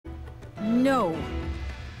No.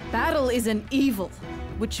 Battle is an evil,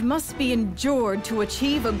 which must be endured to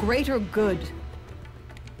achieve a greater good.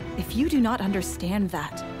 If you do not understand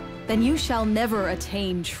that, then you shall never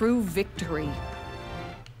attain true victory.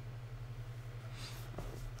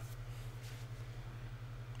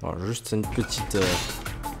 Alors juste une petite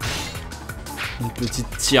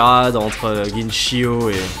tirade entre Ginshio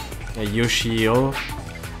et Yoshihiro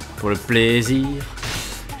pour le plaisir.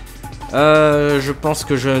 Je pense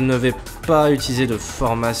que je ne vais pas utiliser de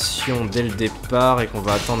formation dès le départ et qu'on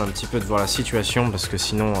va attendre un petit peu de voir la situation parce que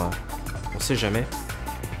sinon on sait jamais.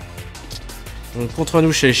 Donc contre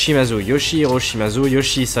nous chez Shimazu, Yoshihiro Shimazu,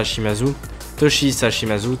 Yoshihisa Shimazu, Toshihisa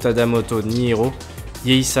Shimazu, Tadamoto Nihiro,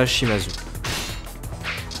 Yeisa Shimazu.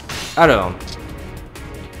 Alors.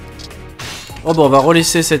 Oh bon, on va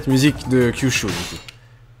relaisser cette musique de Kyushu du coup.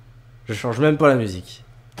 Je change même pas la musique.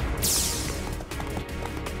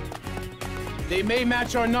 They may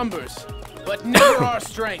match our numbers, but never our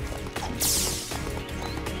strength.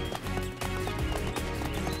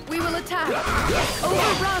 We will attack.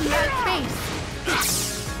 Overrun that base.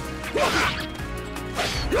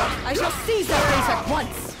 I shall seize that base at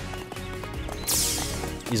once.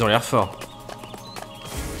 Ils ont l'air forts.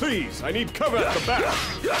 Please, I need cover at the back.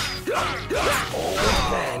 Old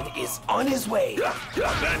man is on his way.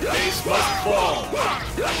 That base must fall.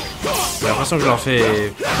 J'ai l'impression que je leur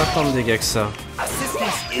fais pas tant de dégâts que ça.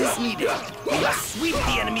 Assistance is needed. We must sweep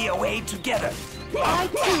the enemy away together. I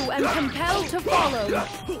too am compelled to follow.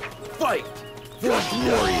 Fight for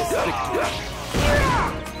glorious victory.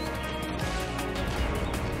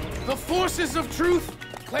 The forces of truth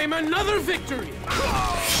claim another victory.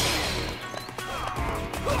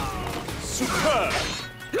 Superb.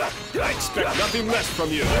 I expect nothing less from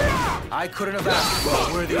you. I couldn't have asked for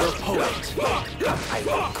a worthier opponent. I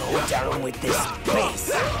will go down with this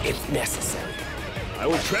base if necessary. I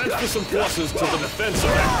will transfer some forces to the defense of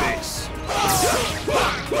that base.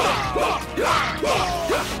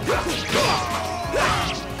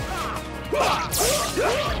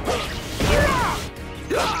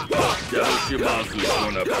 Yoshimazu's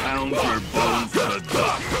gonna pound your bones to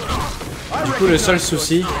dust. Du coup, le seul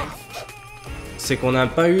souci, c'est qu'on n'a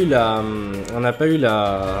pas eu la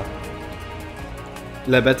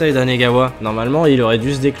bataille d'Anegawa. Normalement, il aurait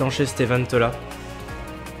dû se déclencher cet event-là.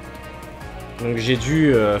 Donc j'ai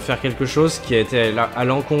dû faire quelque chose qui a été à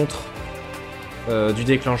l'encontre du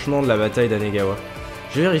déclenchement de la bataille d'Anegawa.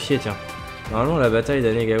 Je vais vérifier, tiens. Normalement, la bataille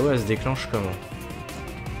d'Anegawa, elle se déclenche comment ?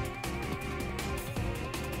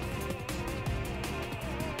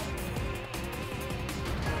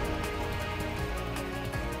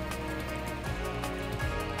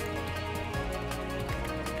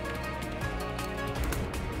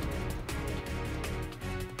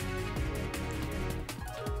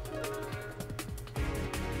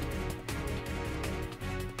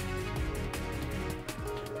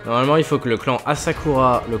 Normalement, il faut que le clan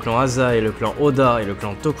Asakura, le clan Asa et le clan Oda et le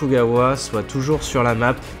clan Tokugawa soient toujours sur la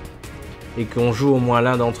map et qu'on joue au moins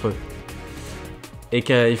l'un d'entre eux. Et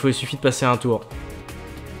il suffit de passer un tour.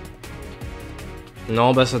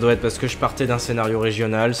 Non, bah ça doit être parce que je partais d'un scénario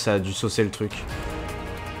régional, ça a dû saucer le truc.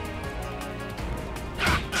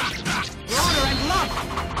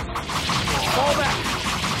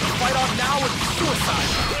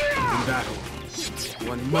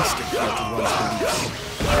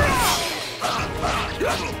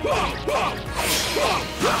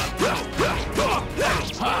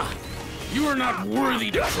 You are not worthy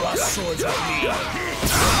to cross swords with me.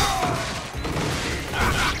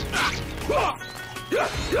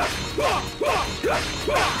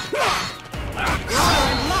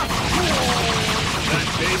 That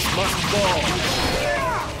base must fall.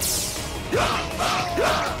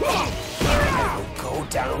 I'll go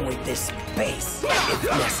down with this base if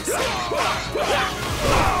necessary.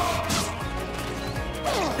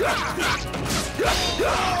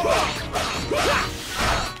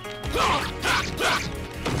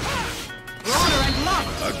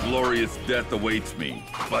 A glorious death awaits me,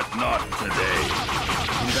 but not today.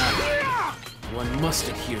 In battle, one must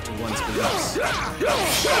adhere to one's beliefs.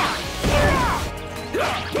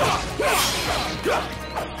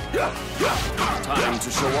 Time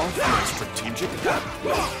to show off my strategic.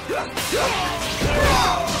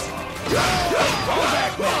 Fall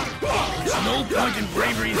back, man. There's no point in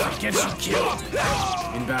bravery that gets you killed.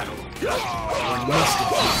 In battle, one must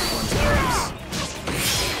adhere to one's beliefs.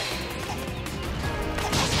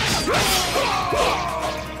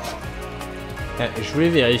 Je voulais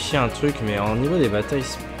vérifier un truc, mais au niveau des batailles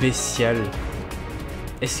spéciales,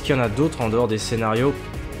 est-ce qu'il y en a d'autres en dehors des scénarios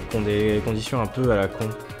qui ont des conditions un peu à la con?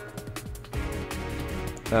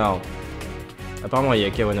 Alors, Apparemment, il y a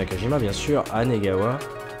Kawa Nakajima, bien sûr, Hanegawa,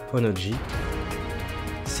 Honoji,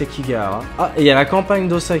 Sekigahara. Ah, et il y a la campagne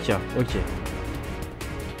d'Osaka. Ok.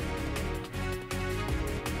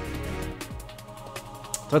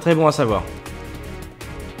 Très très bon à savoir.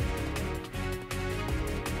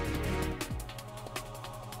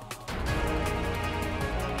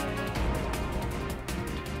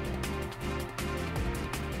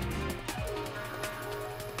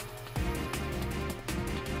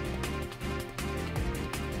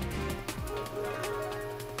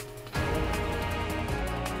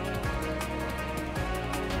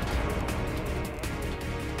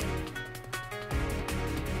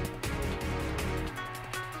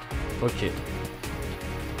 Ok.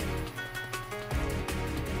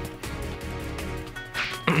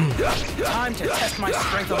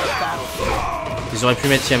 Ils auraient pu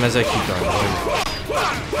mettre Yamazaki quand même.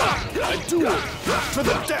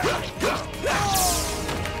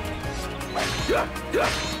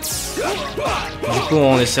 Du coup,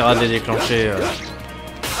 on essaiera de les déclencher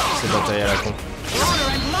ces batailles à la con.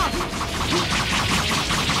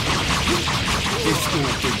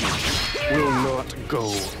 Will not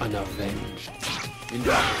go unavenged. In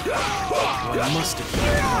fact, one must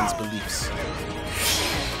defend one's beliefs.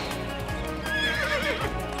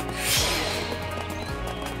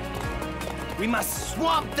 We must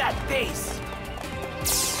swamp that base!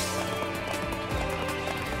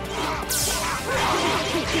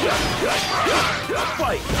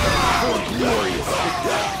 Fight for glorious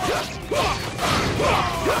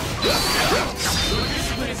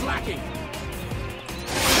Discipline is lacking.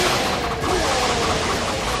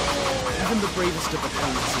 Even the bravest of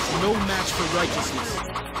opponents is no match for righteousness.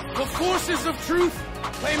 The forces of truth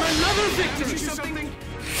claim another victory!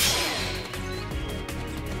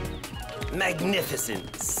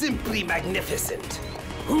 Magnificent. Simply magnificent.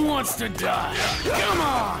 Who wants to die? Come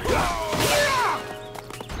on!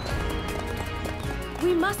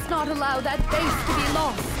 We must not allow that base to be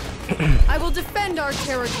lost. I will defend our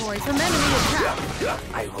territory from enemy attack.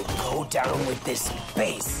 I will go down with this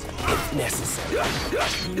base, if necessary.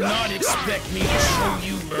 Do not expect me to show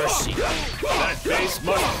you mercy. That base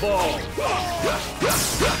must fall.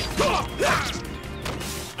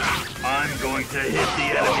 I'm going to hit the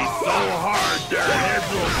enemy so hard their heads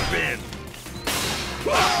will spin.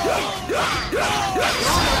 Go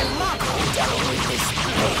down with this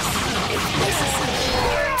base, if necessary.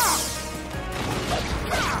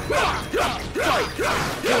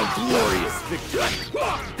 For glorious victory.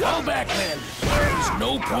 Fall back, men. There's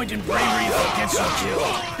no point in bravery if it gets you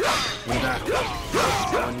killed. In battle,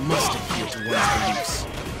 one must adhere to one's beliefs.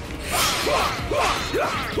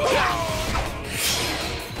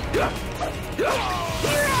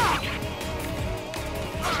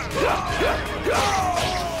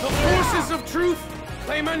 The forces of truth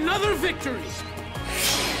claim another victory.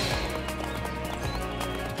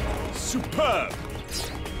 Superb!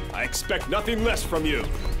 I expect nothing less from you.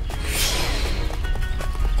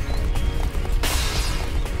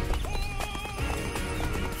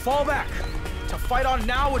 Fall back. To fight on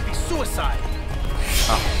now would be suicide.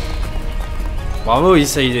 Ah. Bravo,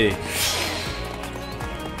 Isaide.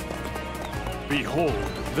 Behold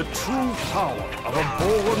the true power of a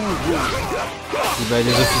born ruler. Il bat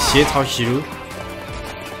les officiers, tranquillou.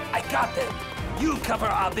 I got them. You cover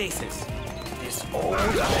our bases. This old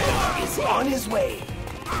man is on his way.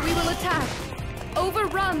 We will attack.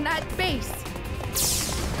 Overrun that base.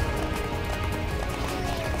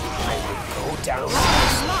 I will go down with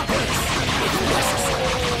this base, if necessary.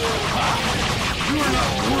 You are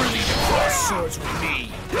not worthy to cross swords with me.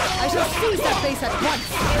 I shall seize that base at once.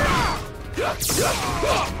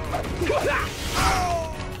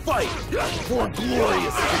 Fight for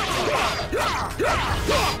glorious victory.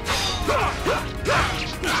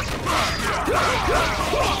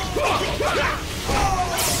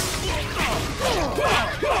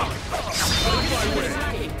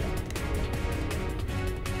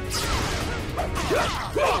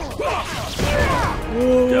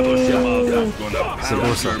 C'est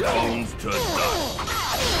beau ça.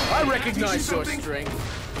 I recognize your strength,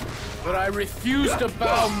 but I refuse to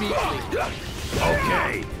bow meekly.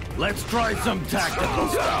 Okay, let's try some tactical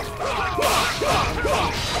stuff.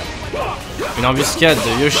 Une embuscade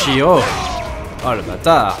de Yoshi. Oh, oh le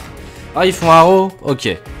bâtard. Ah, ils font haro.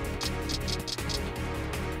 Ok.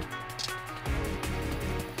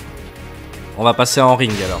 On va passer en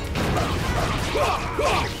ring alors.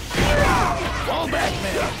 Fall back,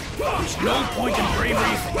 man. There's no point in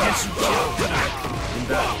bravery if it gets you killed. In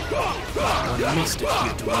battle, one must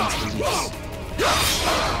adhere to one's beliefs.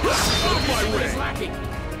 My way.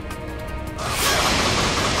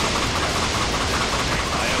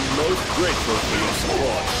 I am most grateful for your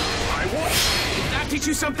support. I want... Did that teach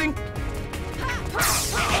you something?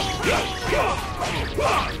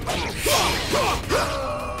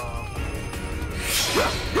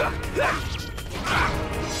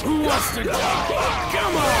 Who wants to die?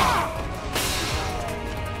 Come on!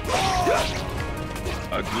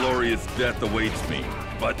 A glorious death awaits me,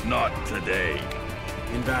 but not today.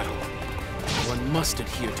 In battle, one must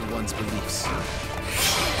adhere to one's beliefs.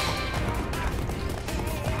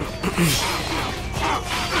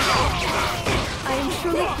 I am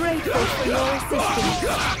truly grateful for your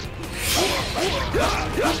assistance.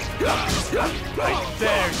 I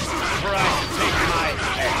dare you to try to take my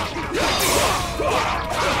head.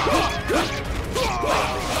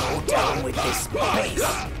 Go down with this base,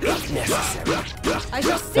 if necessary. I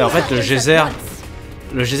shall see Et en fait, that le base at geyser,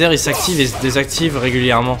 once. il s'active et se désactive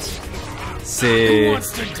régulièrement. Who C'est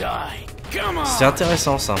wants to die? Come on!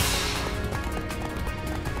 intéressant ça.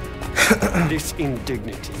 This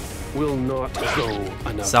indignity will not go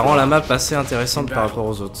unnoticed. Ça rend la map assez intéressante par rapport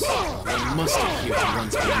aux autres. One must adhere to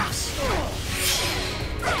one's beliefs.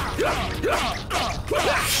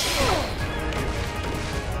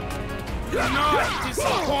 Do not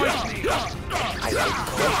disappoint me! I will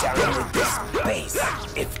go down with this base,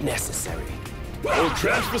 if necessary. We'll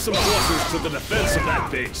transfer some forces to the defense of that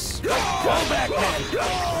base. Fall back, man!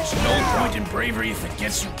 There's no point in bravery if it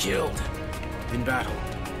gets you killed. In battle,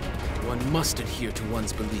 one must adhere to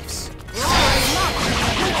one's beliefs.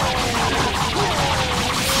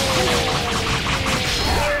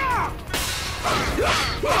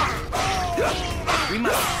 We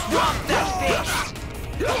must swamp that base.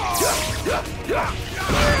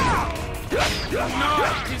 Do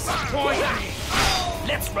not disappoint me!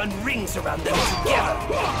 Let's run rings around them together.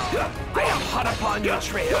 I am hot upon your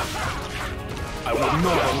trail. I will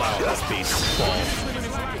not allow this base to fall.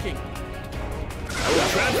 I will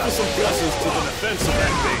transfer some forces to the defense of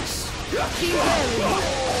that base. Keep wary.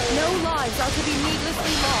 No lives are to be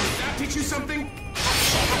needlessly lost. That teach you something?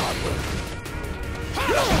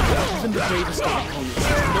 Even the bravest of opponents is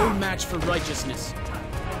no match for righteousness.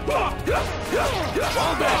 Fall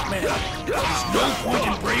back, man! There's no point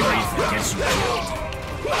in bravery if it gets you killed.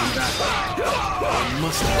 In battle, one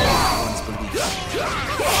must adhere to one's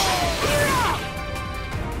beliefs.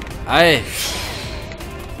 Allez,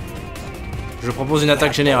 je propose une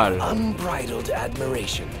attaque générale. Unbridled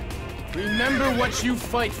admiration. Remember what you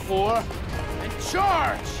fight for, and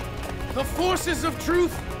charge! The forces of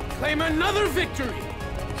truth claim another victory!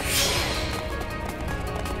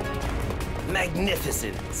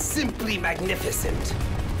 Magnificent. Simply magnificent.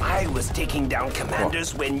 I was taking down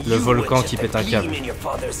commanders when Le you volcan were qui just pète a un câble. gleam in your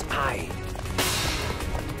father's eye.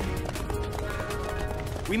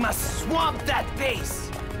 We must swamp that base.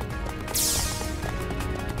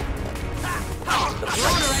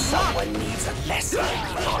 Someone needs a lesson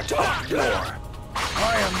in the art of war.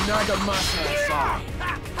 I am Nagamasa Asai.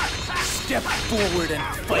 Step forward and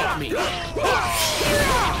fight me.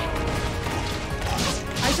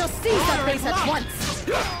 I shall seize that base at once.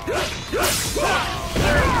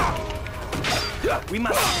 We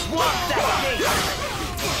must swamp that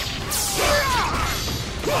base.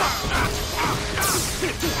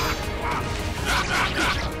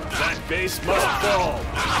 That base must fall.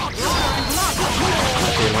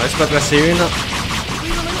 Ok, il m'en reste pas passer une. We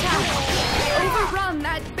will attack. Overrun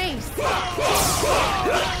that base.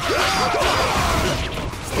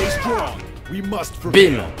 Stay strong. We must Bim.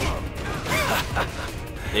 prevail.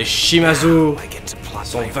 Les Shimazu I get to plot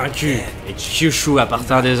sont my vaincus revenge. et Kyushu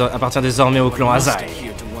appartient désormais au clan One must Azai.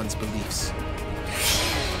 adhere to one's beliefs.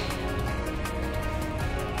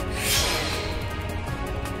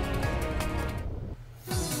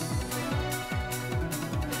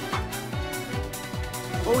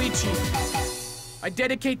 Oichi, I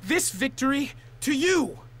dedicate this victory to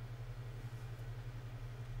you!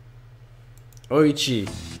 Oichi,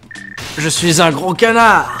 je suis un gros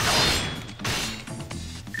canard.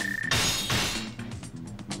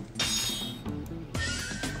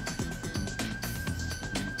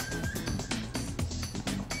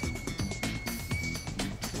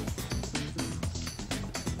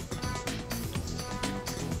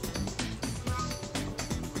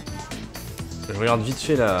 Je regarde vite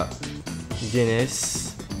fait la DNS.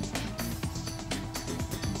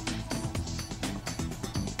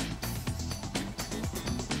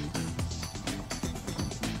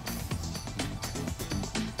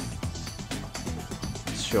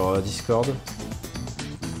 Sur Discord.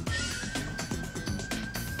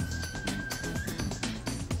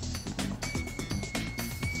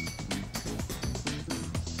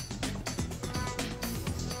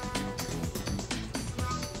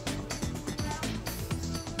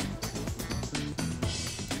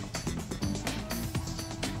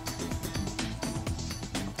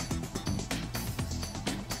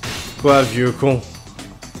 Quoi, vieux con?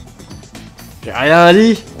 J'ai rien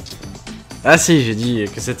dit. Ah si, j'ai dit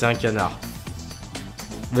que c'était un canard.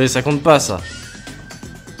 Mais ça compte pas, ça.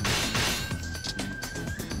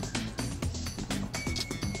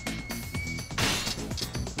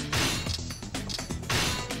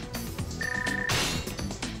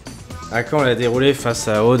 À quand la déroulée face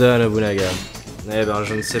à Oda Nobunaga? Eh ben,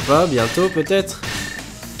 je ne sais pas, bientôt peut-être.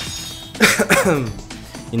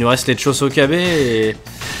 Il nous reste les Chosokabe et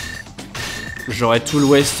j'aurai tout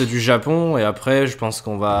l'ouest du Japon et après je pense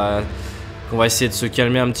qu'on va essayer de se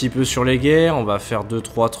calmer un petit peu sur les guerres, on va faire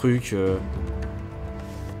 2-3 trucs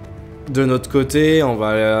de notre côté, on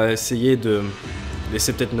va essayer de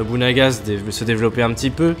laisser peut-être Nobunaga se développer un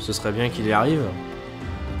petit peu, ce serait bien qu'il y arrive.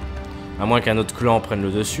 À moins qu'un autre clan prenne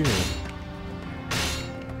le dessus. Mais...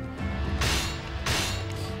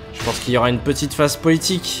 je pense qu'il y aura une petite phase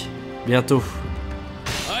politique bientôt.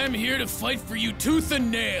 I'm here to fight for you tooth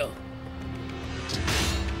and nail.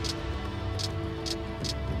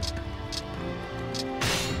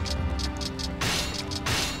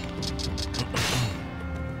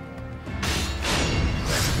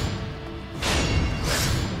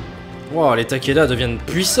 Wow, les Takeda deviennent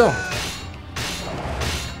puissants.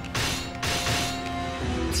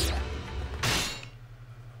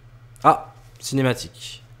 Ah,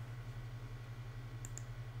 cinématique.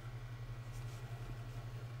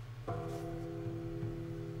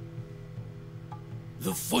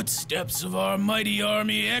 The footsteps of our mighty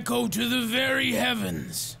army echo to the very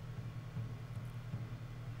heavens.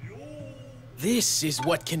 This is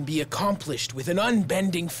what can be accomplished with an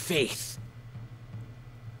unbending faith.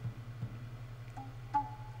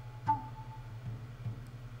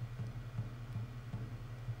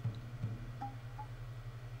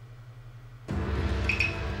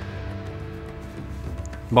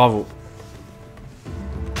 Bravo.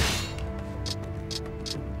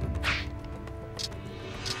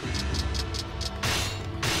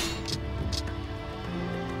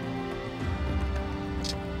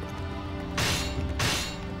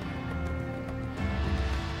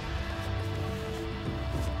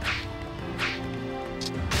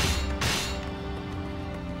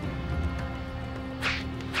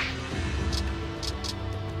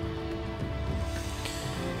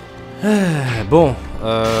 Bon,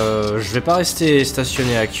 je vais pas rester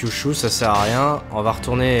stationné à Kyushu, ça sert à rien. On va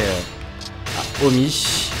retourner à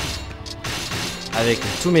Omi avec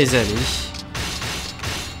tous mes amis.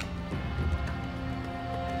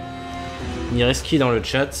 Il reste qui dans le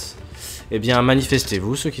chat? Eh bien,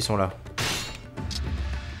 manifestez-vous, ceux qui sont là.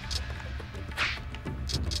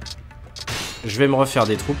 Je vais me refaire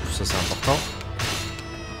des troupes, ça c'est important.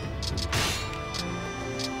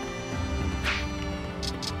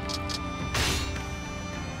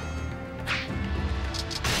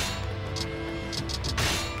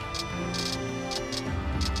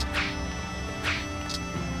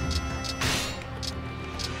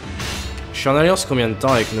 Je suis en alliance combien de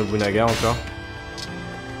temps avec Nobunaga encore?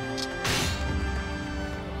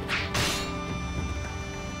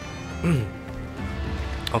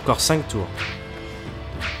 Encore 5 tours.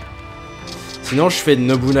 Sinon je fais de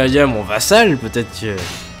Nobunaga mon vassal, peut-être que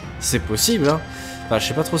c'est possible hein. Enfin je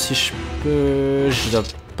sais pas trop si je peux... Je dois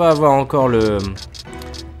pas avoir encore le...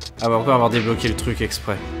 avoir débloqué le truc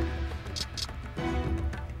exprès.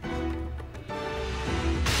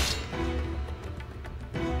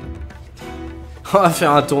 On va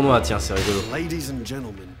faire un tournoi, tiens, c'est rigolo. Ladies and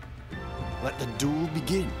gentlemen, let the duel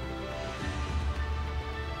begin.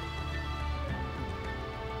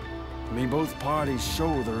 May both parties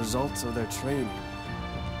show the results of their training.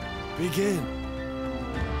 Begin.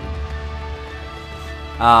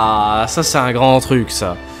 Ah, ça c'est un grand truc,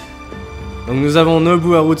 ça. Donc nous avons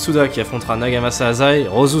Nobuharu Tsuda qui affrontera Nagamasa Azai,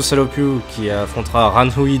 Rozu Salopyu qui affrontera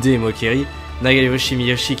Ranhuide Mokeri, Nagayoshi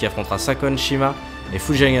Miyoshi qui affrontera Sakon Shima, et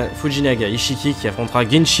Fujinaga Ishiki qui affrontera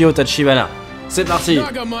Ginshio Tachibana. C'est parti!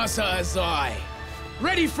 Nagamasa Azai,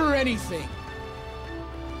 ready for anything.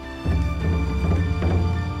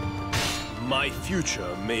 My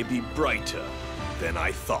future may be brighter than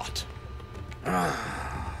I thought.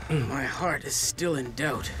 My heart is still in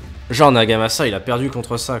doubt. Genre Nagamasa il a perdu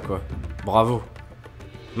contre ça quoi. Bravo.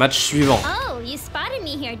 Match suivant. Oh, you spotted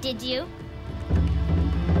me here, did you?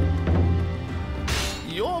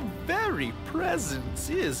 Your very presence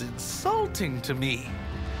is insulting to me.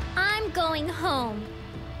 I'm going home.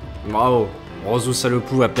 Bravo. Rozu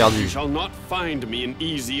Salopou a perdu. You shall not find me an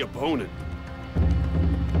easy opponent.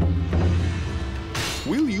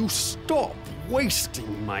 Will you stop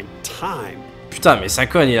wasting my time? Putain mais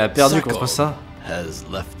Sakon il a perdu contre ça. Has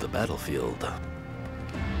left the battlefield.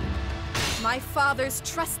 My father's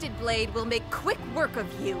trusted blade will make quick work of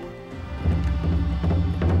you.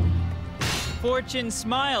 Fortune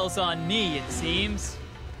smiles on me, it seems.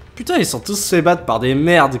 Putain, ils sont tous fait battre par des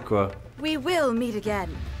merdes, quoi. We will meet again.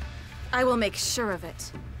 I will make sure of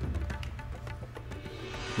it.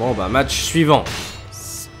 Bon, bah, match suivant.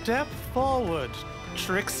 Step forward,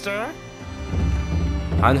 trickster.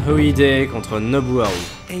 Ranhoide contre Nobuharu.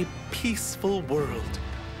 A peaceful world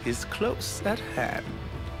is close at hand.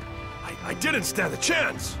 I didn't stand a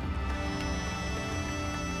chance!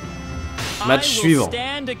 Match I will suivant.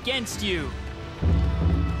 stand against you.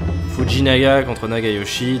 Fujinaga contre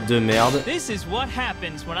Nagayoshi, deux merdes. This is what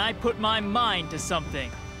happens when I put my mind to something.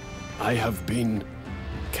 I have been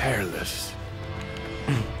careless.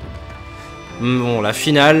 Bon, la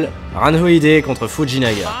finale, Ranhoide contre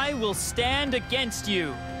Fujinaga. I will stand against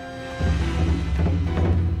you.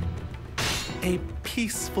 A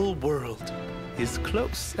peaceful world is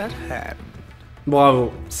close at hand.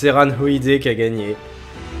 Bravo, c'est Ranhoide qui a gagné.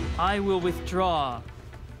 I will withdraw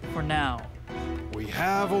for now. We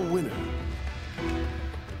have a winner.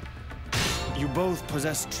 You both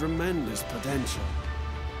possess tremendous potential.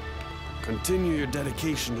 Continue your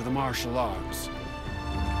dedication to the martial arts.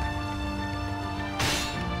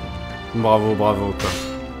 Bravo, bravo, quoi.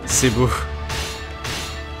 C'est beau.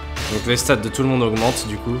 Donc les stats de tout le monde augmentent,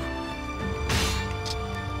 du coup.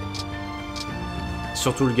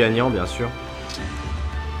 Surtout le gagnant, bien sûr.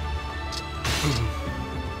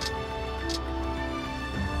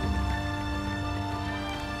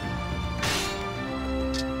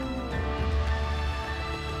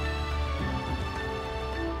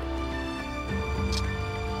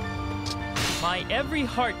 My every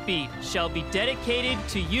heartbeat shall be dedicated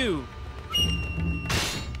to you.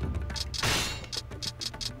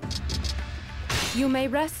 You may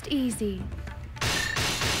rest easy.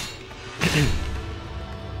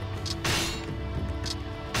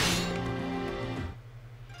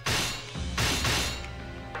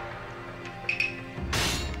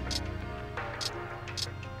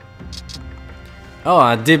 Oh,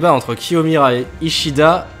 un débat entre Kiyomira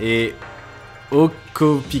Ishida et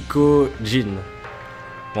Okopiko Jin.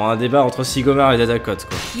 Bon, un débat entre Sigomar et Dadakot,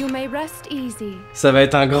 quoi. You may rest easy. Ça va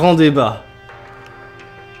être un grand débat.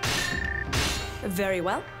 Very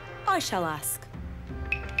well. I shall ask.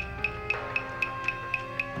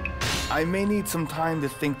 I may need some time to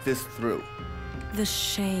think this through. The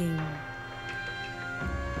shame.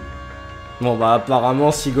 Bon, bah,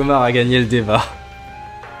 apparemment, Sigomar a gagné le débat.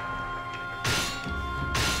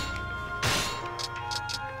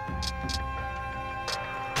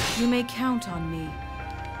 You may count on me.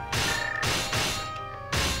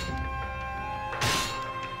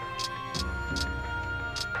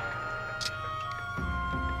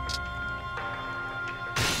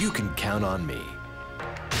 You can count on me.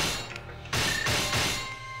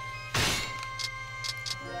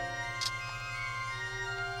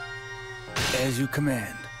 As you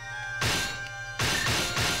command.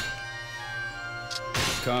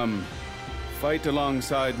 Come, fight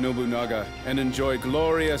alongside Nobunaga and enjoy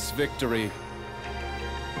glorious victory.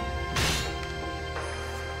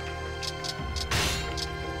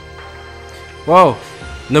 Wow,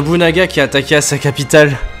 Nobunaga qui a attaqué à sa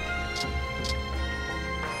capitale.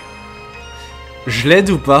 Je l'aide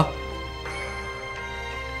ou pas?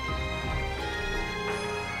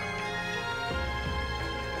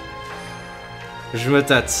 Je me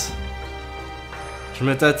tâte. Je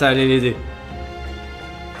me tâte à aller l'aider.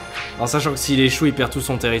 En sachant que s'il échoue, il perd tout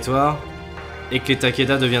son territoire. Et que les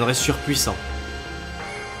Takeda deviendraient surpuissants.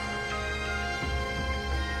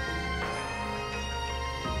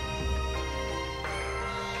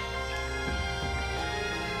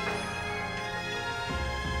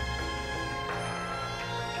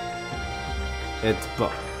 Aide pas.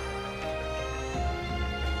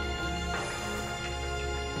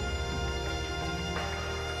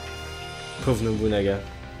 Pauvre Nobunaga.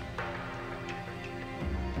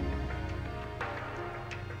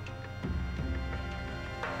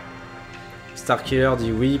 Starkiller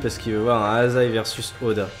dit oui parce qu'il veut voir un Azai versus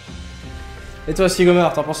Oda. Et toi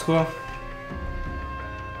Sigomar, t'en penses quoi?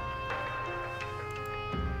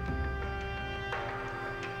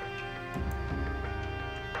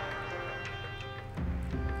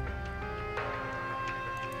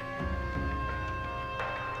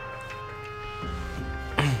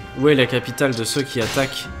 Où est la capitale de ceux qui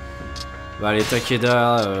attaquent? Bah les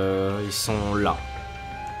Takeda, ils sont là.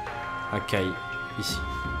 À Kai, ici.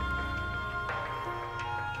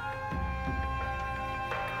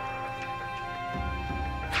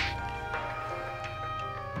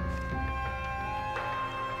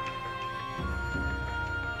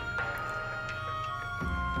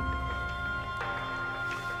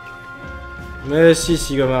 Mais si,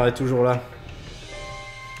 Sigomar est toujours là.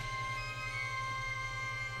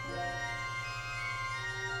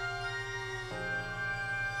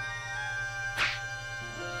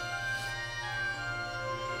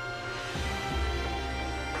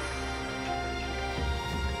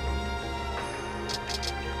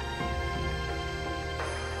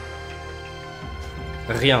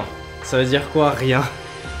 Rien. Ça veut dire quoi, rien?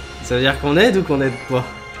 Ça veut dire qu'on aide ou qu'on aide pas?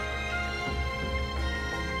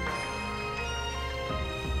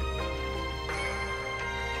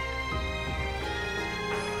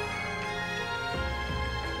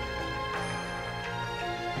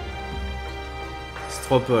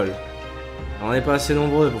 Stropole. On n'est pas assez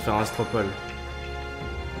nombreux pour faire un stropole.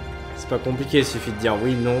 C'est pas compliqué, il suffit de dire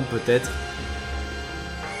oui, non, peut-être.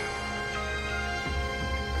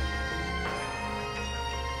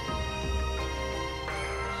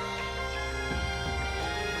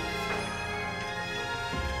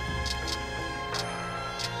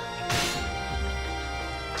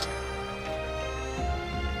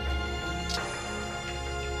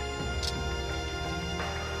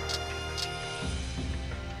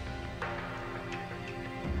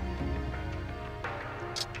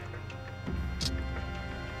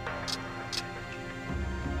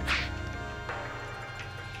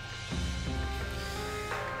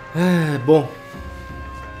 Bon.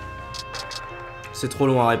 C'est trop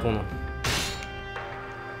long à répondre.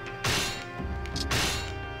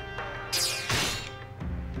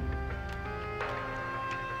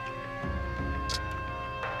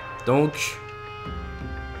 Donc...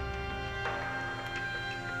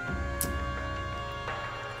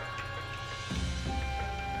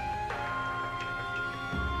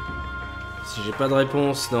 si j'ai pas de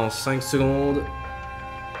réponse dans 5 secondes,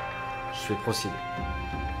 je vais procéder.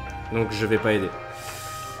 Donc je vais pas aider.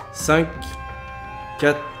 5,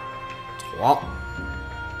 4, 3,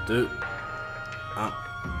 2,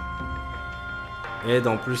 1. Aide,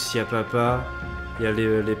 en plus il y a papa. Il y a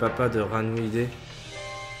les papas de Ranouide.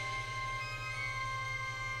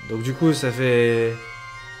 Donc du coup ça fait...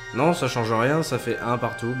 non, ça change rien, ça fait 1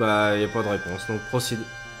 partout. Bah il n'y a pas de réponse, donc procède.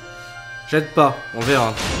 J'aide pas, on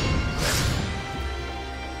verra.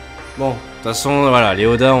 Bon, de toute façon, voilà, les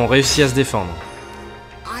Oda ont réussi à se défendre.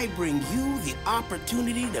 I bring you the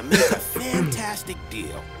opportunity to make a fantastic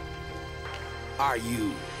deal. Are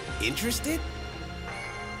you interested?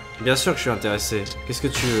 Bien sûr que je suis intéressé. Qu'est-ce que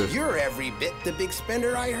tu veux? You're every bit the big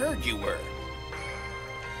spender I heard you were.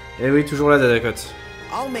 Eh oui, toujours là, Dadacote.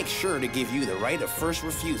 I'll make sure to give you the right of first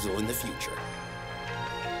refusal in the future.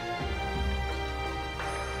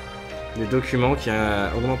 Des documents qui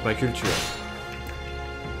augmentent ma culture.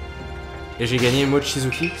 Et j'ai gagné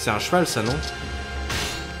Mochizuki. C'est un cheval, ça, non?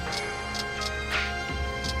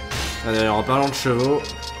 Ah, d'ailleurs, en parlant de chevaux...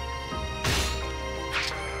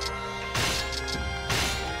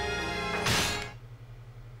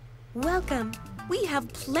 Welcome. We have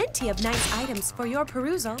plenty of nice items for your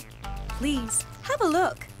perusal. Please, have a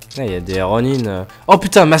look. Ah, il y a des Ronin... Oh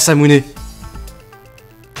putain, Masamune!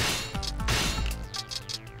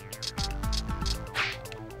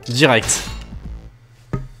 Direct.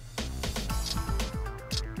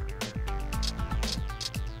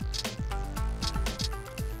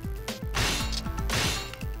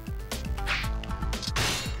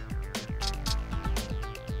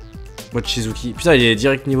 Mochizuki. Putain, il est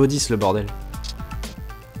direct niveau 10 le bordel.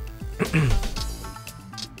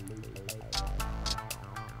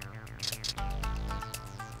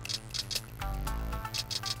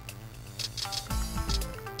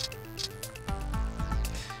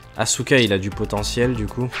 Asuka, il a du potentiel du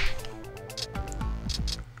coup.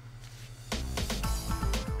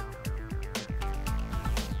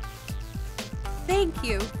 Thank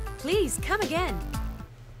you. Please come again.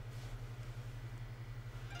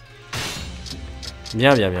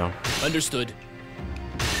 Bien, bien, bien. Understood.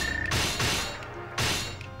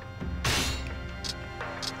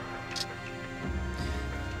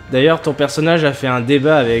 D'ailleurs, ton personnage a fait un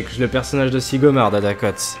débat avec le personnage de Sigomar,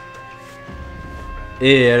 Dadacote.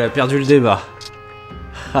 Et elle a perdu le débat.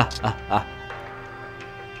 Ha ha ha.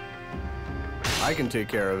 I can take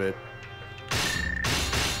care of it.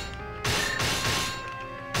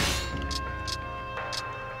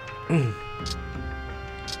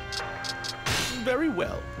 Very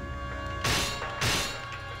well.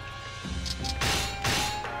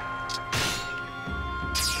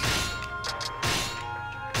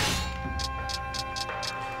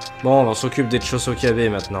 Bon, on s'occupe des Chosokabe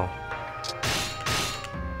maintenant.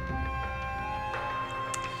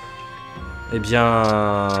 Eh bien...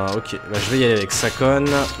 ok, bah, je vais y aller avec Sakon,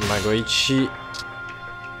 Magoichi...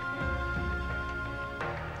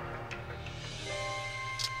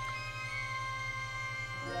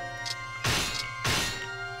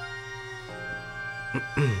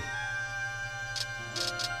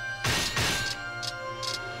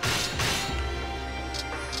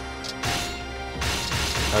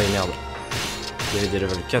 Ah oui, merde. Il y avait des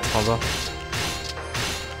level 4 en bas.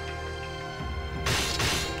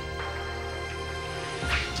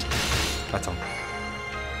 Attends.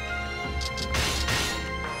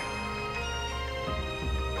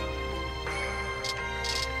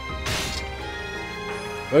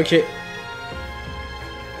 Ok.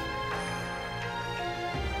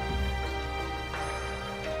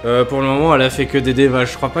 Pour le moment, elle a fait que des débats.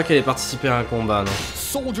 Je crois pas qu'elle ait participé à un combat, non.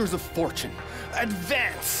 Soldiers of fortune,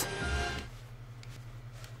 advance!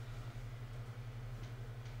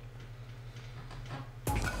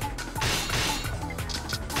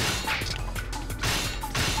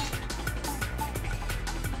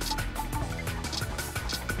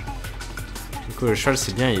 Du coup, le cheval,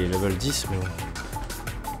 c'est bien, il est level 10, mais bon.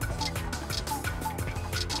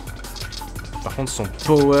 Par contre, son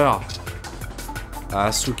power à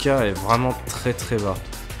Asuka est vraiment très très bas.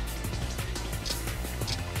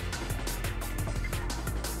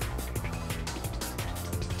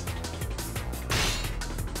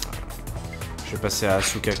 Je vais passer à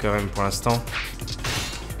Asuka quand même pour l'instant.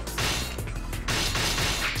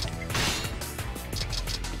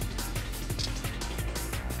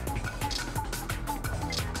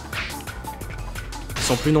 Ils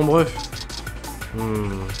sont plus nombreux.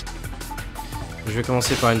 Je vais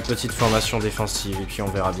commencer par une petite formation défensive et puis on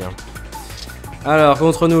verra bien. Alors,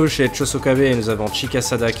 contre nous, chez Chosokabe, nous avons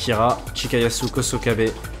Chikasada Kira, Chikayasu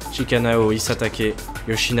Kosokabe, Chikanao Isatake,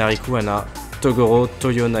 Yoshinari Kuhana, Togoro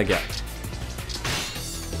Toyonaga.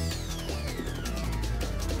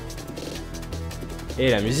 Et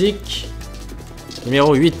la musique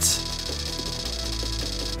numéro 8.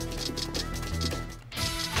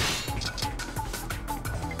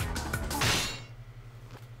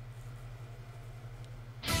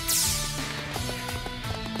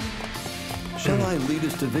 Shall I lead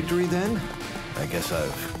us to victory then? I guess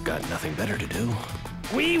I've got nothing better to do.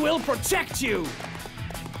 We will protect you!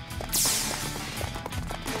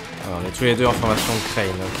 Alors, on est tous les deux en formation de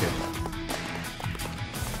Crane, ok.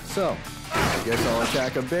 So, I guess I'll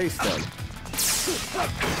attack a base then.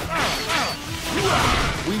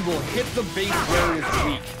 We will hit the base where it is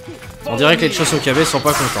weak. On dirait que les Chosokabe sont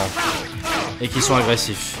pas contents et qu'ils sont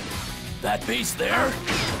agressifs. That base there?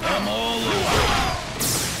 I'm all over.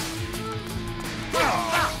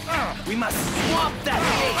 We must swamp that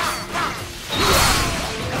base.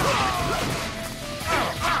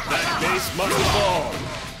 That base must fall.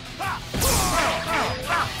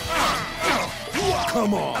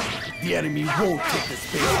 Come on, the enemy won't take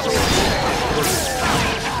this base.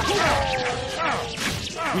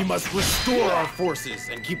 We must restore our forces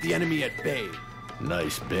and keep the enemy at bay.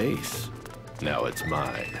 Nice base. Now it's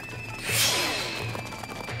mine.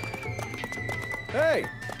 Hey,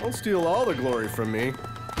 don't steal all the glory from me.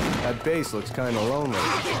 That base looks kind of lonely.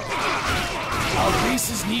 Our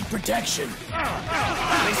bases need protection.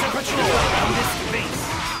 Place a patrol on this base.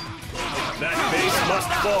 That base must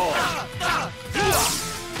fall.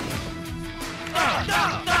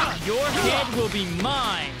 Your head will be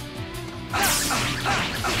mine.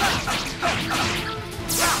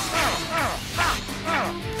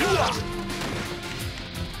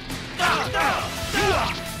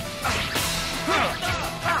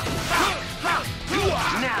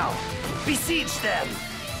 Now, besiege them.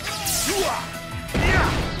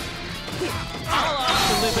 I'll opt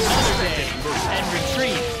to live another day and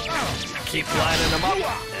retreat. Keep lining them up,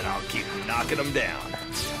 and I'll keep knocking them down.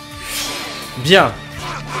 Bien.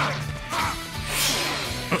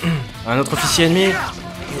 Un autre officier ennemi.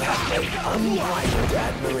 You have made unbridled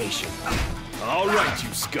admiration. All right,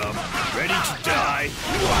 you scum. Ready to die?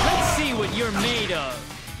 Let's see what you're made of.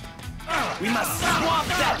 We must swamp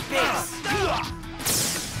that base.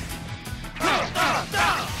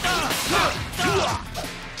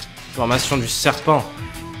 Formation du serpent.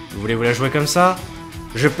 Vous voulez vous la jouer comme ça?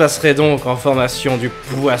 Je passerai donc en formation du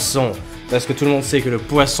poisson. Parce que tout le monde sait que le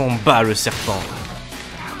poisson bat le serpent.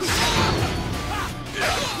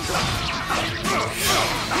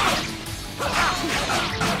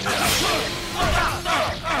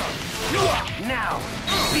 Now,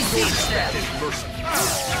 besiege them.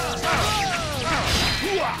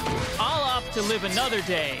 I'll opt to live another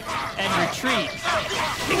day and retreat.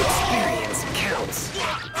 Experience counts.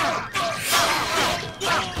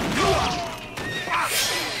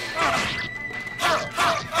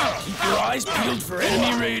 Keep your eyes peeled for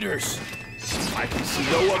enemy raiders. I can see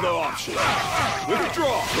no other option.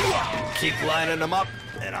 Withdraw. Keep lining them up,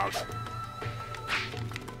 and I'll...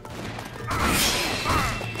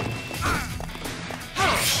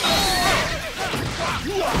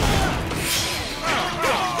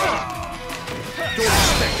 Don't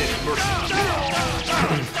expect any mercy.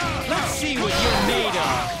 Let's see what you're made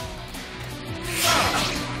of.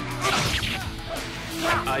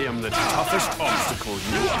 I am the toughest obstacle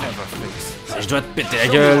you ever face. Si je dois te péter la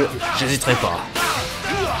gueule, j'hésiterai pas.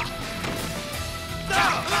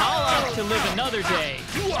 I'll opt to live another day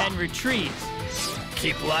and retreat.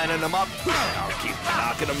 Keep lining them up, and I'll keep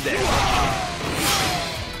knocking them down.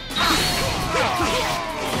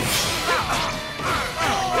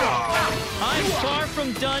 I'm far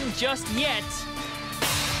from done just yet.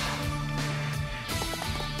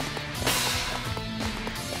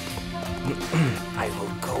 I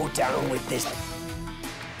will go down with this.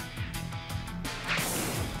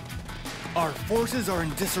 Our forces are in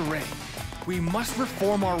disarray. We must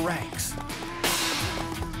reform our ranks.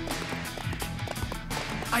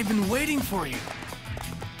 I've been waiting for you.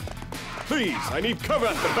 Please, I need cover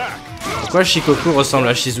at the back. Pourquoi Shikoku ressemble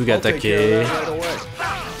à Shizuga Take?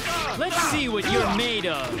 Let's see what you're made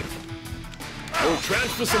of. We'll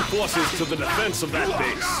transfer some forces to the defense of that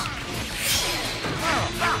base.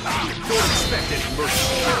 Don't expect any mercy.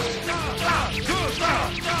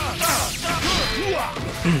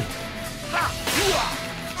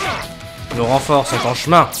 Nos renforts sont en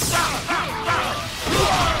chemin.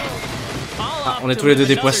 Ah, on est tous les deux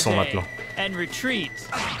des poissons maintenant. And retreat.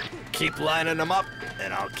 Keep lining them up,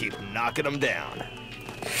 and I'll keep knocking them down.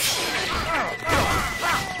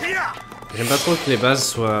 J'aime pas trop que les bases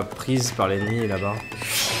soient prises par l'ennemi là-bas.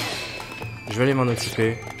 Je vais aller m'en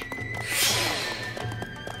occuper.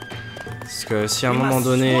 Parce que si à un moment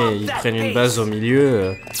donné ils prennent une base au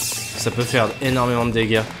milieu, ça peut faire énormément de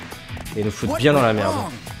dégâts. Et nous foutre bien dans la merde.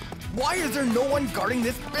 Why is there no one guarding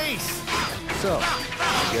this base? So,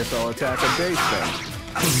 I guess I'll attack a base then.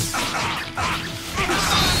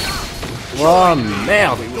 Oh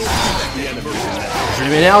merde! Je vais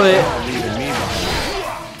m'énerver!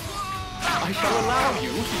 I shall allow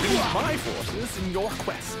you to use my forces in your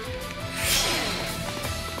quest.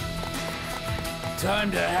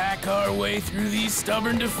 Time to hack our way through these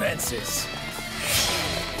stubborn defenses.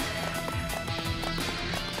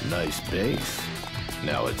 Nice base.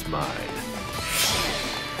 Now it's mine.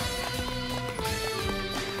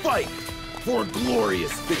 Fight for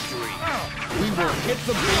glorious victory. We will hit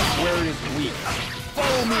the base where it is weak.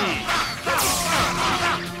 Follow me.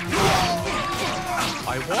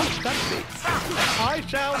 I want that base. I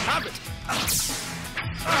shall have it.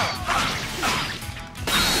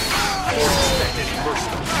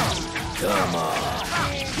 Come on,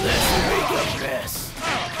 let's make a mess. I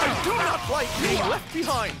do not like being left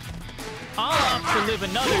behind. I'll opt to live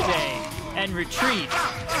another day and retreat.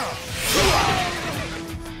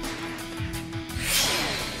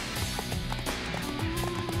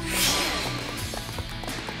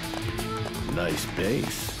 Nice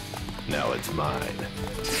base. Now it's mine.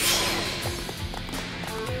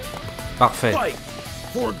 Parfait. Fight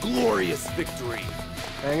for glorious victory.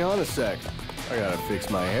 Hang on a sec. I gotta fix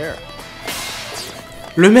my hair.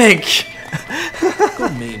 Le mec! Go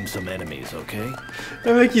maim some enemies, okay?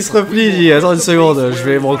 Le mec il se replie, il dit attends une seconde, je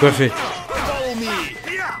vais me recoiffer. Follow me.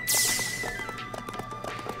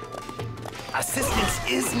 Assistance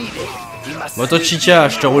is needed. Moto Chicha,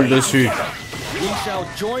 je te roule dessus.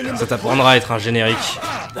 Ça t'apprendra à être un générique.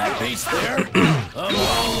 That base there? I'm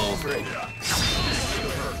all over it.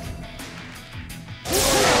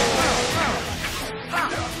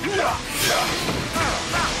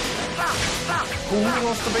 Who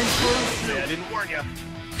wants the base first? I didn't warn you.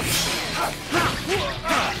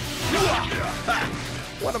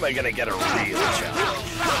 When am I gonna get a real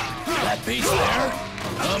challenge? That base there?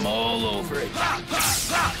 I'm all over it.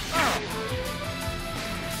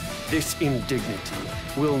 This indignity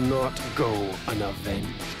will not go unavenged.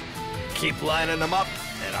 Keep lining them up,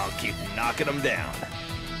 and I'll keep knocking them down.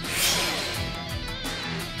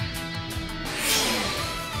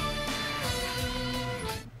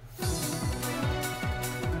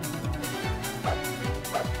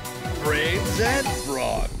 Brains and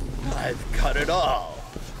brawn. I've cut it all.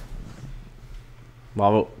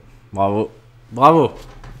 Bravo, bravo, bravo.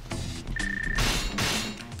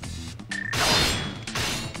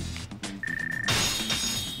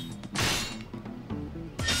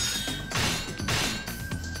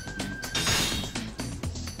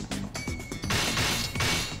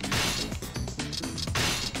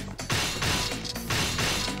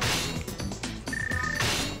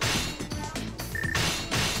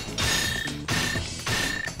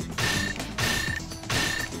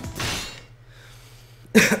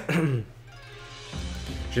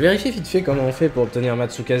 Je vais vérifier vite fait comment on fait pour obtenir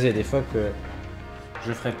Matsukaze. Des fois que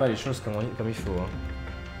je ferai pas les choses comme il faut.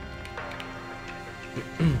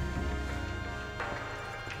 Hein.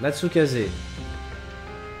 Matsukaze.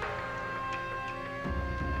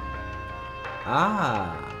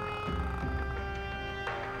 Ah.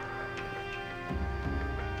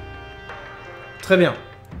 Très bien.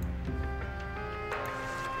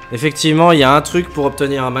 Effectivement, il y a un truc pour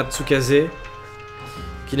obtenir un Matsukaze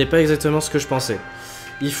qui n'est pas exactement ce que je pensais.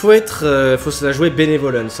 il faut faut se la jouer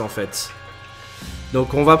benevolence en fait.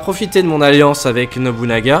 Donc on va profiter de mon alliance avec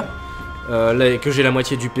Nobunaga, que j'ai la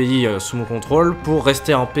moitié du pays sous mon contrôle, pour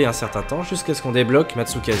rester en paix un certain temps jusqu'à ce qu'on débloque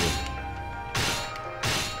Matsukaze.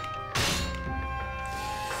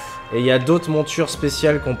 Et il y a d'autres montures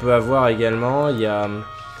spéciales qu'on peut avoir également. Il y a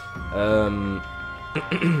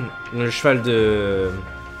le cheval de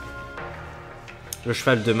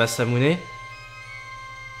Masamune.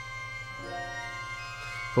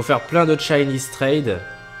 Faut faire plein de Chinese trade.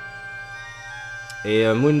 Et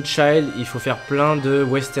Moonchild, il faut faire plein de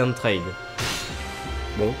Western trade.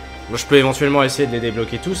 Bon, moi je peux éventuellement essayer de les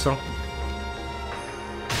débloquer tous. Hein.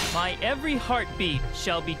 My every heartbeat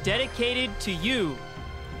shall be dedicated to you.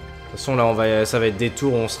 De toute façon là ça va être des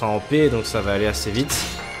tours où on sera en paix, donc ça va aller assez vite.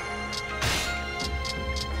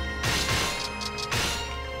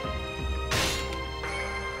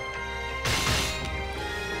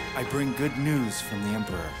 I bring good news from the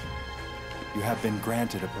Emperor. You have been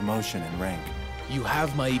granted a promotion in rank. You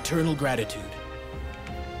have my eternal gratitude.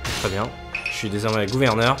 Très bien, je suis désormais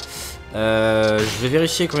gouverneur. Je vais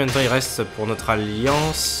vérifier combien de temps il reste pour notre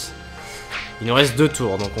alliance. Il nous reste 2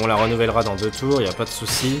 tours, donc on la renouvellera dans 2 tours, il n'y a pas de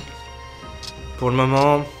souci. Pour le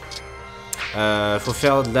moment, faut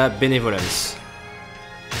faire de la bénévolence.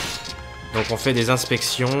 Donc on fait des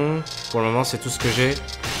inspections. Pour le moment, c'est tout ce que j'ai.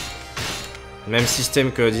 Même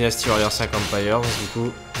système que Dynasty Warrior 5 Empires, du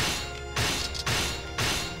coup.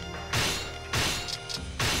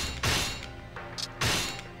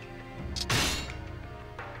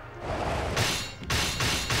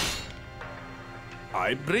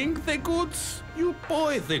 I bring the goods, you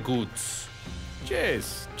buy the goods.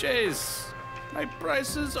 Yes, yes. My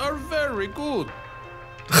prices are very good.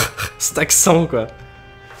 Cet accent, quoi.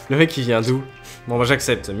 Le mec, il vient d'où? Bon, bah,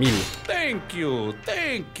 j'accepte. 1000. Thank you,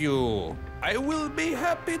 thank you. I will be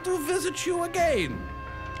happy to visit you again.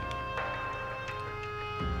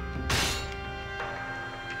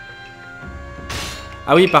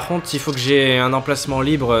 Ah oui, par contre, il faut que j'ai un emplacement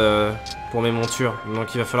libre pour mes montures.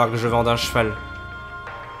 Donc, il va falloir que je vende un cheval.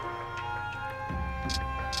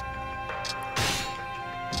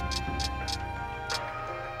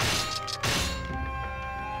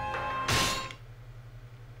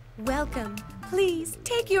 Welcome. Please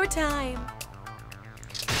take your time.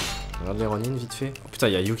 Regarde les Ronin vite fait. Oh, putain,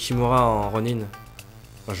 il y a Yukimura en Ronin.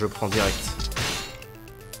 Moi, je le prends direct.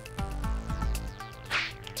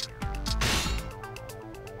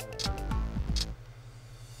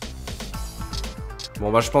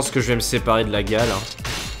 Bon bah je pense que je vais me séparer de la gale. Hein.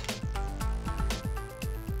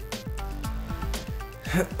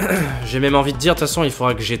 J'ai même envie de dire, de toute façon il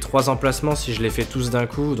faudra que j'ai 3 emplacements si je les fais tous d'un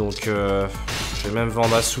coup. Donc je vais même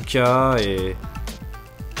vendre Asuka et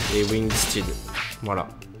Winged Steed. Voilà.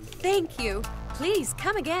 Thank you. Please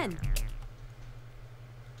come again.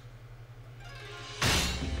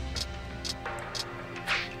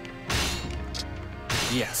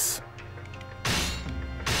 Yes.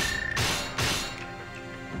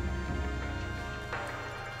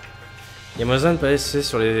 Yamazan peut passer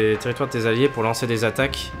sur les territoires de tes alliés pour lancer des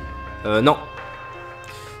attaques. Non.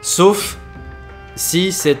 Sauf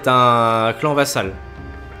si c'est un clan vassal.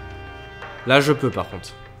 Là je peux par contre.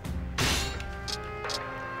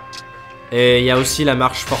 Et il y a aussi la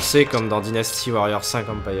marche forcée comme dans Dynasty Warrior 5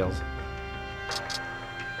 Empires.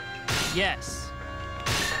 Yes.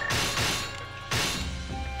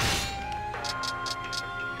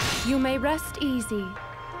 You may rest easy.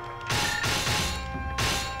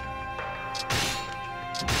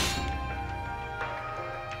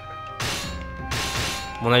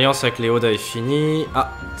 Mon alliance avec les Oda est finie.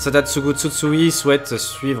 Ah, Sadatsugu Tsutsui souhaite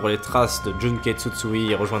suivre les traces de Junkei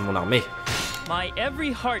Tsutsui et rejoindre mon armée. My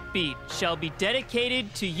every heartbeat shall be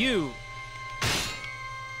dedicated to you.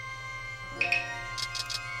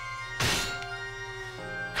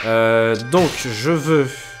 Donc, je veux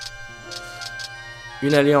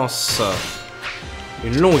une alliance,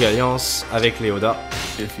 une longue alliance avec les Oda.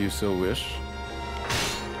 If you so wish.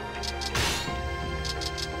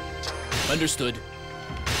 Understood.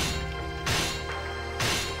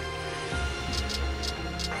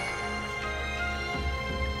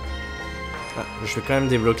 Ah, je vais quand même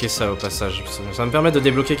débloquer ça au passage. Ça me permet de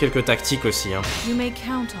débloquer quelques tactiques aussi. Hein. You may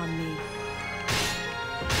count on me.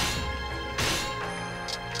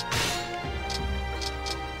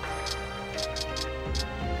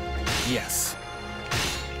 Yes.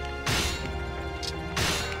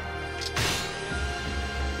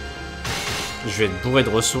 Je vais être bourré de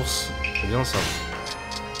ressources. C'est bien ça.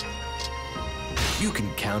 You can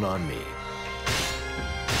count on me.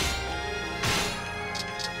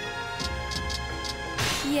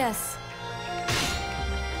 Yes.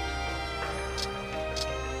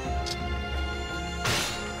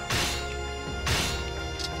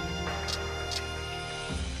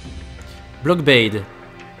 Blockade.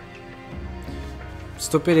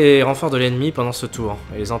 Stopper les renforts de l'ennemi pendant ce tour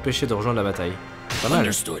et les empêcher de rejoindre la bataille. Pas mal.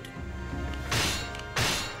 Understood.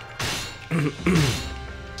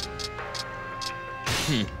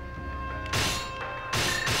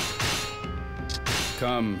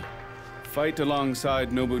 Come, fight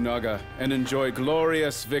alongside Nobunaga and enjoy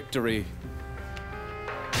glorious victory.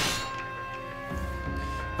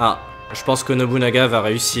 Ah, je pense que Nobunaga va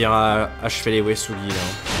réussir à achever les Uesugi là.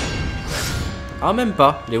 Ah, même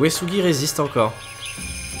pas, les Uesugi résistent encore.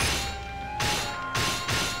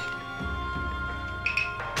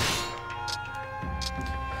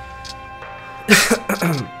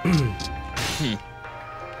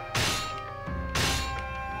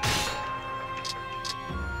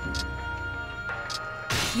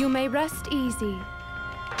 You may rest easy.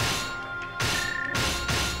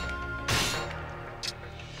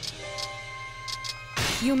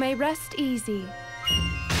 You may rest easy.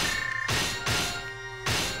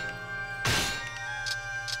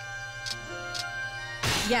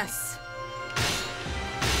 Yes.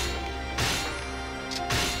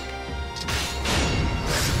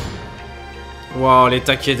 Wow, les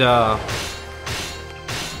Takeda.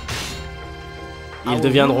 Ils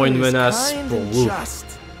deviendront une menace pour vous.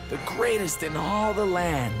 The greatest in all the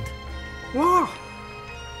land. Wow.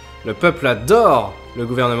 Le peuple adore le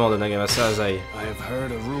gouvernement de Nagamasa Azai. I have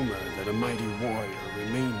heard a rumor that a mighty warrior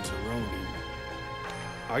remains a Ronin.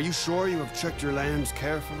 Are you sure you have checked your lands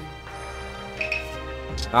carefully?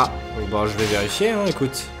 Ah, bon, je vais vérifier, hein,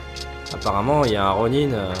 écoute. Apparemment, il y a un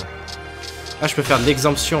Ronin. Ah, je peux faire de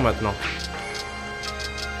l'exemption maintenant.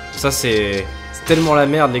 Ça, c'est tellement la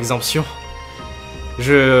merde, l'exemption.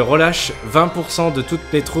 Je relâche 20% de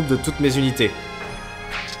toutes mes troupes, de toutes mes unités.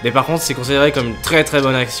 Mais par contre, c'est considéré comme une très très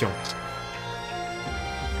bonne action.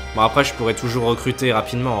 Bon, après, je pourrais toujours recruter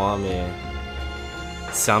rapidement, hein, mais...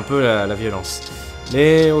 c'est un peu la violence.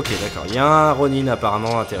 Mais ok, d'accord. Il y a un Ronin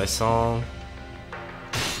apparemment intéressant.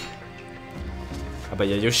 Ah bah,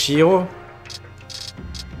 il y a Yoshihiro.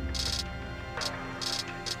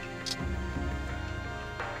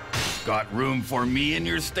 Got room for me in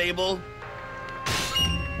your stable?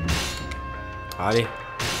 Allez.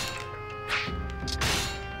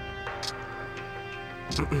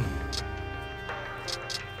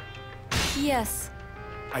 Yes.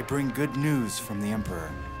 I bring good news from the Emperor.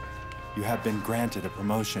 You have been granted a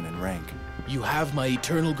promotion in rank. You have my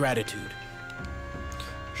eternal gratitude.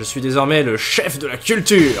 Je suis désormais le chef de la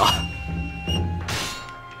culture.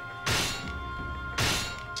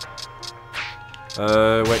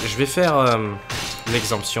 Ouais, je vais faire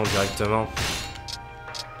l'exemption directement.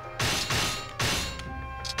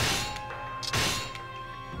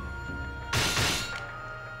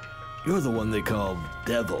 You're the one they call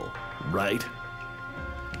Devil, right?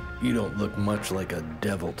 You don't look much like a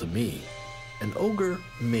devil to me. An ogre,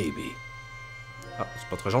 maybe. Ah, c'est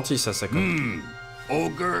pas très gentil ça, comme...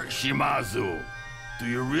 Ogre Shimazu. Do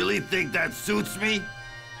you really think that suits me?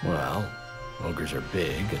 Well, ogres are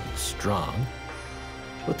big and strong,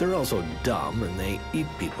 but they're also dumb and they eat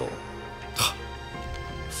people.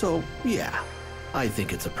 So, yeah, I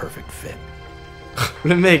think it's a perfect fit.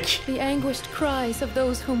 Le mec. The anguished cries of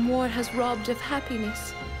those whom war has robbed of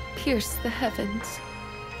happiness pierce the heavens.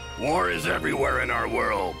 War is everywhere in our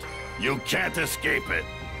world. You can't escape it.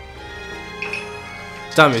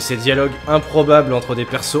 Putain, mais ces dialogues improbables entre des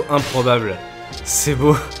persos improbables. C'est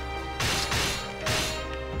beau.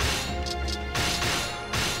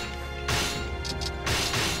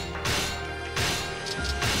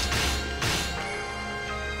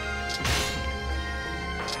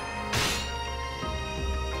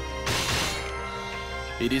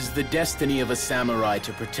 It is the destiny of a samurai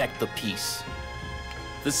to protect the peace.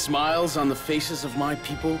 The smiles on the faces of my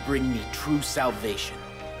people bring me true salvation.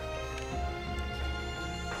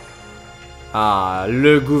 Ah,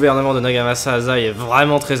 le gouvernement de Nagamasa Azai est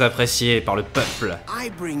vraiment très apprécié par le peuple. I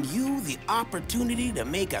bring you the opportunity to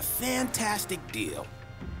make a fantastic deal.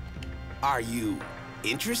 Are you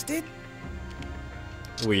interested?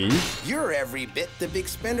 Oui. You're every bit the big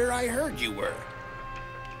spender I heard you were.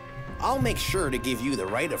 I'll make sure to give you the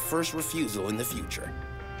right of first refusal in the future.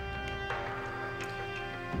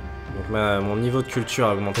 Donc mon niveau de culture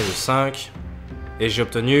a augmenté de 5. Et j'ai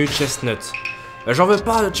obtenu Chestnut. J'en veux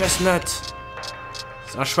pas de Chestnut.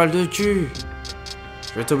 C'est un cheval de cul.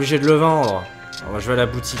 Je vais être obligé de le vendre. Alors, je vais à la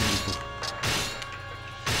boutique du coup.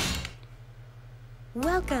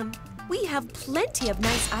 Welcome. We have plenty of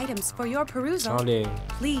nice items for your perusal. Allez.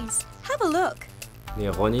 Please, have a look. Les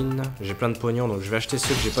Ronin, j'ai plein de pognon donc je vais acheter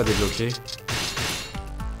ceux que j'ai pas débloqués.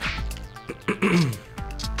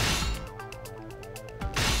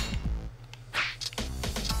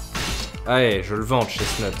 Allez, je le vante chez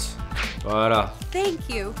Snot. Voilà. Thank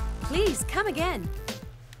you. Please come again.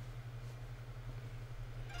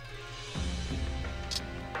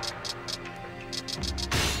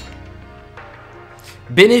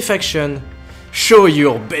 Benefaction. Show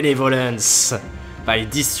your benevolence by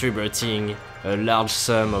distributing a large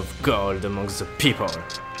sum of gold amongst the people.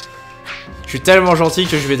 Je suis tellement gentil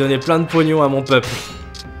que je vais donner plein de pognon à mon peuple.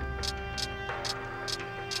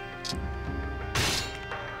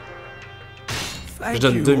 Je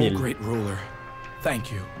donne 2000. Great ruler.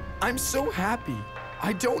 Thank you. I'm so happy.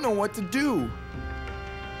 I don't know what to do.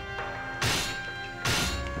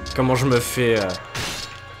 Comment je me fais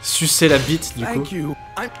sucer la bite du coup. Thank you.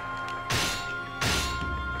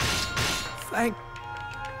 Thank.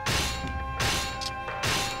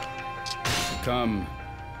 Come,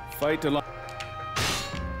 fight along.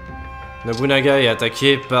 Nobunaga est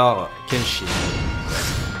attaqué par Kenshin.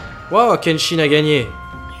 Wow, Kenshin a gagné.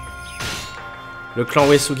 Le clan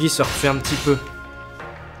Uesugi se refait un petit peu.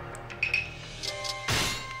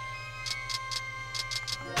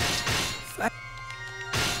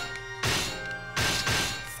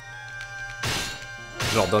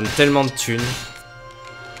 Je leur donne tellement de thunes.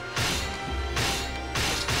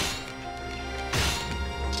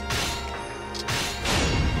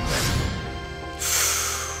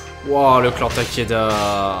 Wow, le clan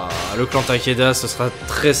Takeda. Le clan Takeda, ce sera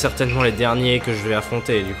très certainement les derniers que je vais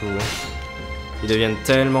affronter du coup. Ils deviennent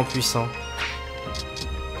tellement puissants.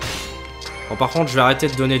 Bon, par contre, je vais arrêter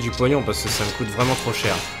de donner du pognon parce que ça me coûte vraiment trop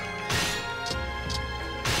cher.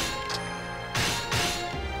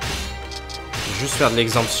 Je vais juste faire de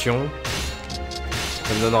l'exemption.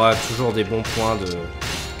 Ça me donnera toujours des bons points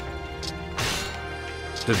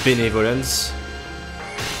de bénévolence.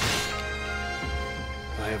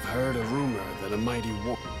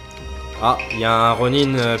 Ah, il y a un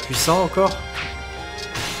Ronin puissant encore.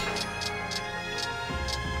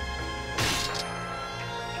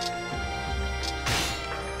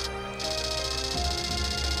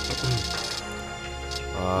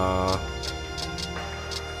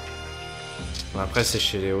 Après c'est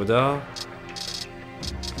chez les Oda.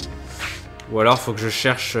 Ou alors faut que je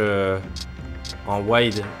cherche en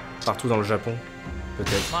wide partout dans le Japon.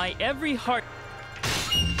 Peut-être.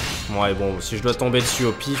 Ouais bon, si je dois tomber dessus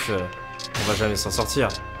au pif, on va jamais s'en sortir.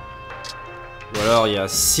 Ou alors il y a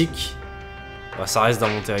Sikh. Bah, ça reste dans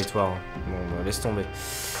mon territoire. Bon bah, laisse tomber.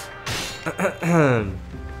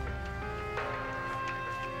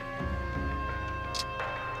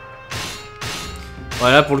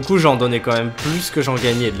 Voilà, pour le coup, j'en donnais quand même plus que j'en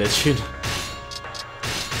gagnais de la thune.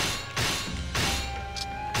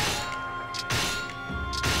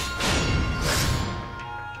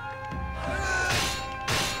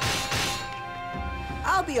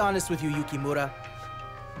 I'll be honest with you, Yukimura.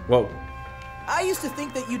 Wow. I used to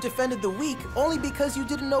think that you defended the weak only because you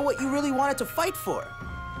didn't know what you really wanted to fight for.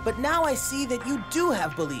 But now I see that you do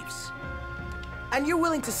have beliefs. And you're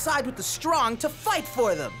willing to side with the strong to fight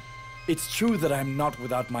for them. It's true that I'm not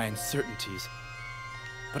without my uncertainties,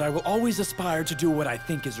 but I will always aspire to do what I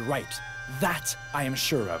think is right. That I am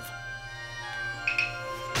sure of.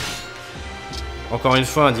 Encore une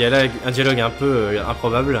fois, un dialogue un peu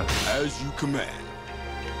improbable. As you command.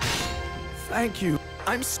 Thank you.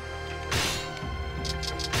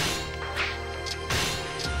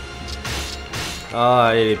 Ah,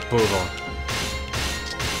 allez les pauvres.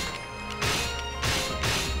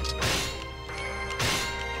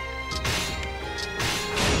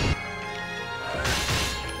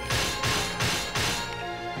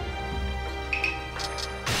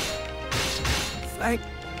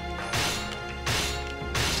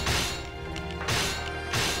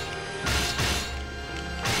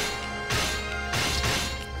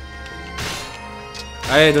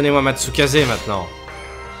 Allez, donnez-moi Matsukaze maintenant.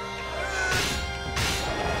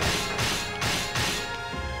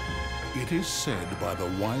 It is said by the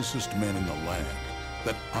wisest men in the land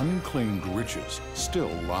that unclaimed riches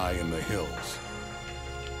still lie in the hills.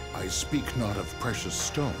 I speak not of precious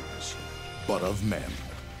stones, but of men.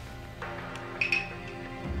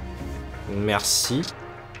 Merci.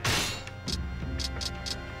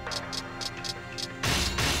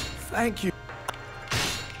 Thank you.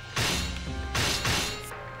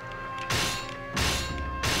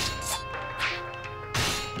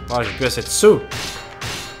 Ah, j'ai plus assez de sous.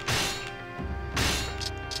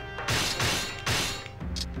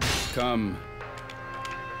 Come.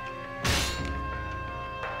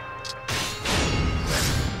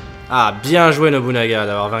 Ah, bien joué Nobunaga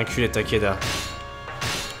d'avoir vaincu les Takeda.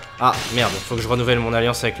 Ah, merde, faut que je renouvelle mon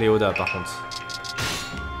alliance avec les Oda par contre.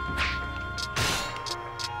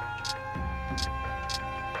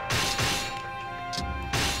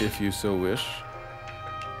 If you so wish.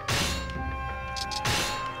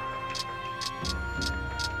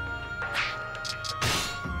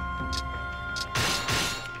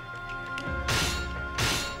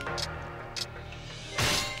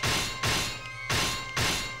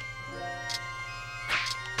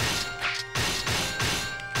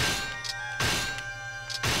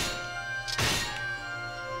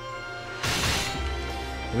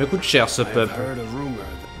 Il me coûte cher ce pub.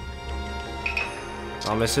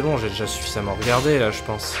 Non mais c'est bon, j'ai déjà suffisamment regardé là, je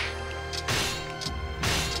pense.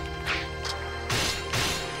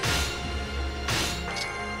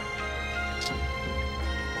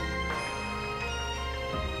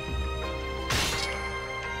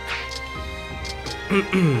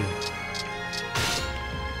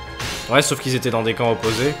 Ouais, sauf qu'ils étaient dans des camps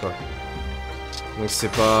opposés, quoi. Donc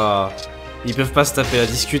c'est pas... Ils peuvent pas se taper la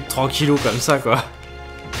discute tranquillou comme ça, quoi.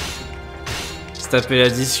 Se taper la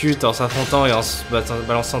discute en s'affrontant et en se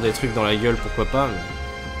balançant des trucs dans la gueule, pourquoi pas, mais...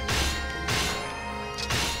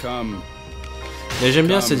 Mais j'aime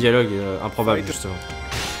bien ces dialogues improbables, justement.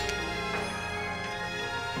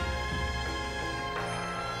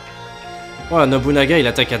 Voilà, Nobunaga, il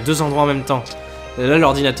attaque à 2 endroits en même temps. Et là,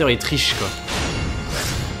 l'ordinateur, il triche, quoi.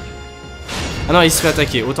 Ah non, il se fait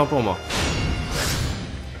attaquer, autant pour moi.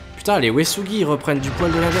 Putain, les Uesugi, ils reprennent du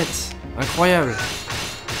poil de la bête. Incroyable.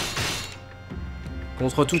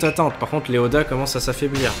 Contre toute attente. Par contre, les Oda commencent à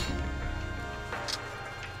s'affaiblir.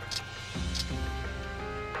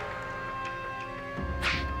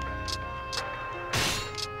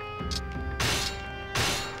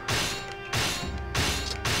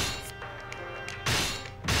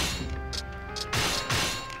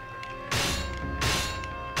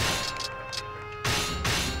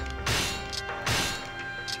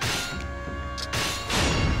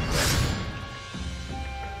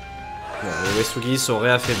 Les Uesugi sont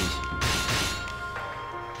réaffaiblis.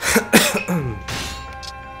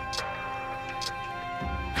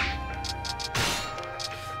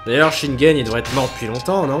 D'ailleurs, Shingen, il devrait être mort depuis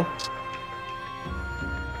longtemps, non?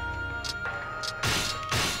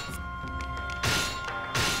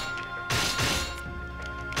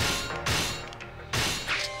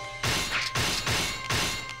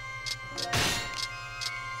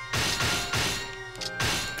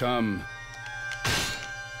 Come.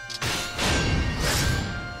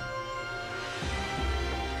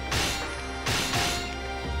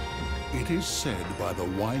 It is said by the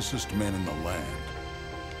wisest men in the land,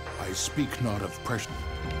 I speak not of precious...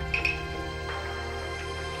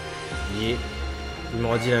 Yeah. Il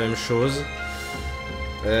m'aurait dit la même chose.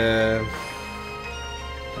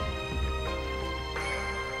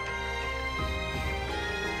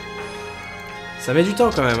 Ça met du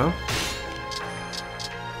temps quand même, hein.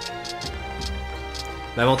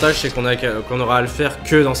 L'avantage c'est qu'on aura à le faire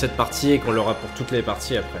que dans cette partie et qu'on l'aura pour toutes les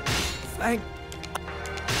parties après.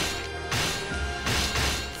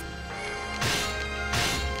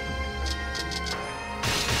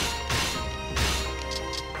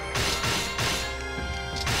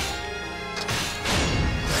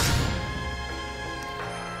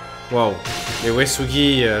 Waouh, les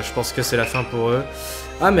Uesugi, je pense que c'est la fin pour eux.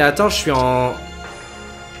 Ah mais attends, je suis en...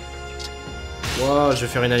 Waouh, je vais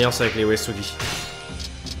faire une alliance avec les Uesugi.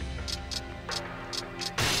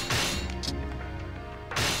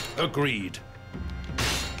 Agreed.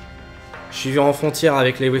 Je suis en frontière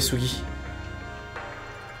avec les Uesugi.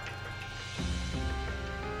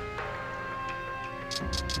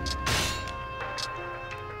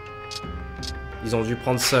 Ils ont dû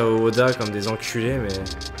prendre ça au Oda comme des enculés, mais...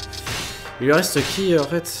 Il lui reste qui, en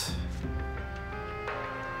fait?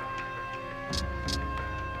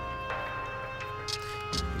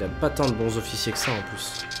 Il a pas tant de bons officiers que ça, en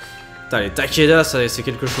plus. Putain, les Takeda, c'est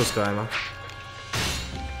quelque chose, quand même, hein.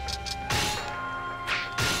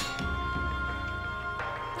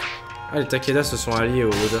 Ah, les Takeda se sont alliés au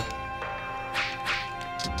Oda.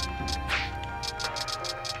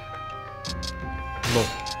 Bon.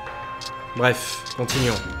 Bref,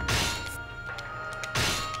 continuons.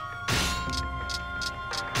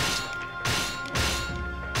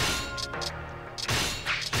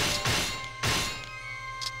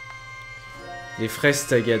 Les fraises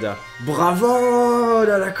Takeda. Bravo,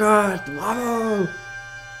 la côte, bravo!